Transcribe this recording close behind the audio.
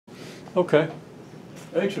Okay.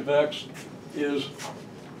 H of x is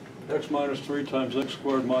x minus 3 times x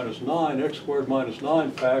squared minus 9. X squared minus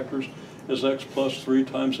 9 factors is x plus 3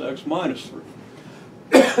 times x minus 3.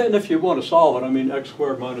 And if you want to solve it, I mean x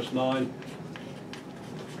squared minus 9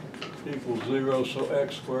 equals 0, so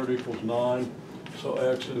x squared equals 9. So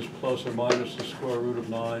x is plus or minus the square root of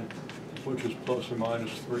 9, which is plus or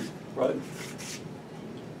minus 3, right?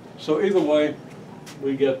 So either way,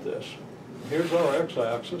 we get this. Here's our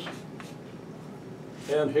x-axis.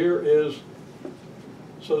 And here is,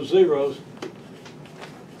 so zeros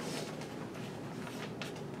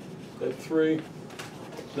at 3,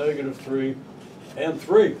 negative 3, and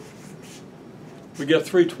 3. We get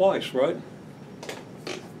 3 twice, right?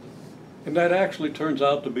 And that actually turns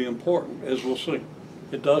out to be important, as we'll see.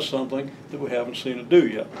 It does something that we haven't seen it do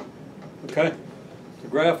yet. Okay? The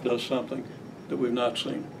graph does something that we've not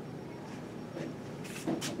seen.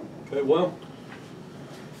 Okay, well,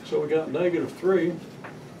 so we got negative 3,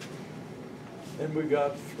 and we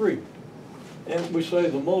got 3. And we say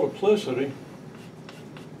the multiplicity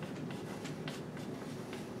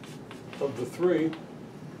of the 3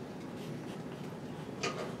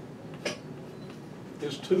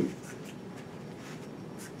 is 2.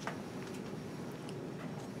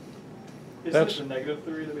 Isn't it the negative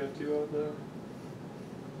 3 that we have 2 of though?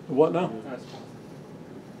 What now?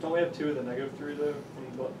 Don't we have 2 of the negative 3 though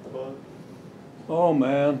from above? Oh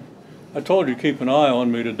man, I told you to keep an eye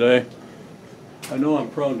on me today. I know I'm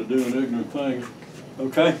prone to doing ignorant things,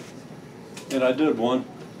 okay? And I did one,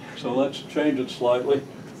 so let's change it slightly.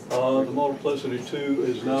 The multiplicity 2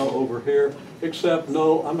 is now over here, except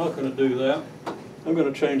no, I'm not going to do that. I'm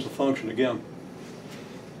going to change the function again.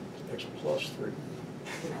 X plus 3.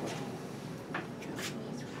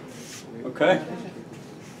 Okay?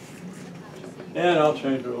 And I'll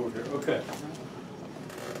change it over here. Okay.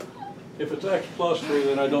 If it's x plus 3,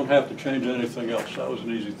 then I don't have to change anything else. That was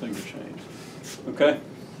an easy thing to change. Okay?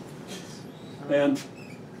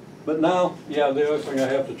 But now, yeah, the other thing I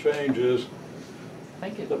have to change is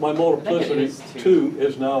that my multiplicity 2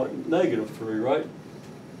 is now negative 3, right?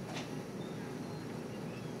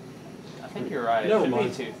 I think you're right. Never It should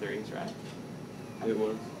mind. be 2 3s, right? It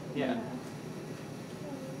was. Yeah.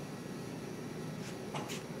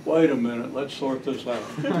 Wait a minute, let's sort this out.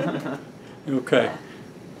 Okay.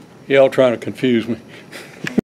 Y'all trying to confuse me.